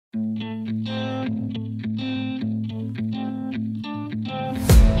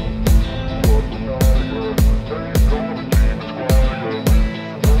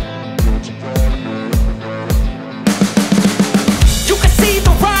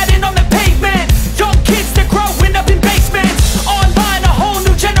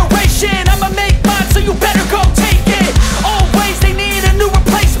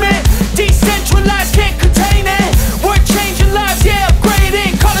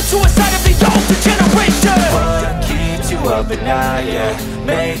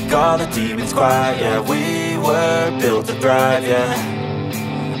all the demons quiet, yeah. We were built to thrive, yeah.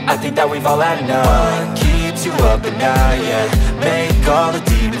 I think that we've all had enough. What keeps you up at night, yeah. Make all the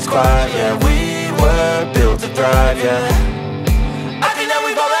demons quiet, yeah. We were built to thrive, yeah. I think that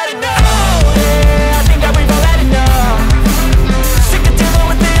we've all had enough. Oh yeah, I think that we've all had enough. Sick of dealing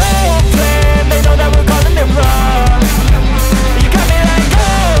with the old plan. They know that we're calling it wrong. You got me like,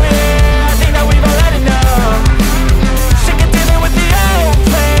 oh yeah, I think that we've all had enough. Sick of dealing with the old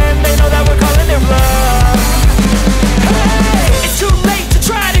plan. They know that we're calling it wrong. Hey, it's too late to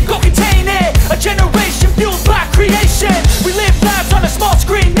try to go contain it. A generation fueled by creation. We live lives on a small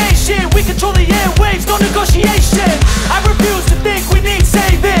screen nation. We control the airwaves, no negotiation. I refuse to think we need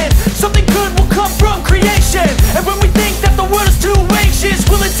saving. Something good will come from creation. And when we think that the world is too anxious,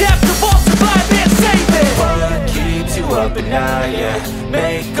 we'll adapt, evolve, survive and save it. What keeps you up at night, yeah.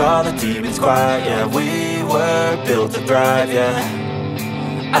 Make all the demons quiet, yeah. We were built to thrive, yeah.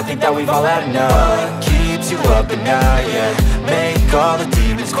 I think that we've all had enough. What keeps you up at night, yeah. Make all the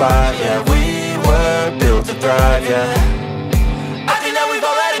demons quiet, yeah. We were built to thrive, yeah.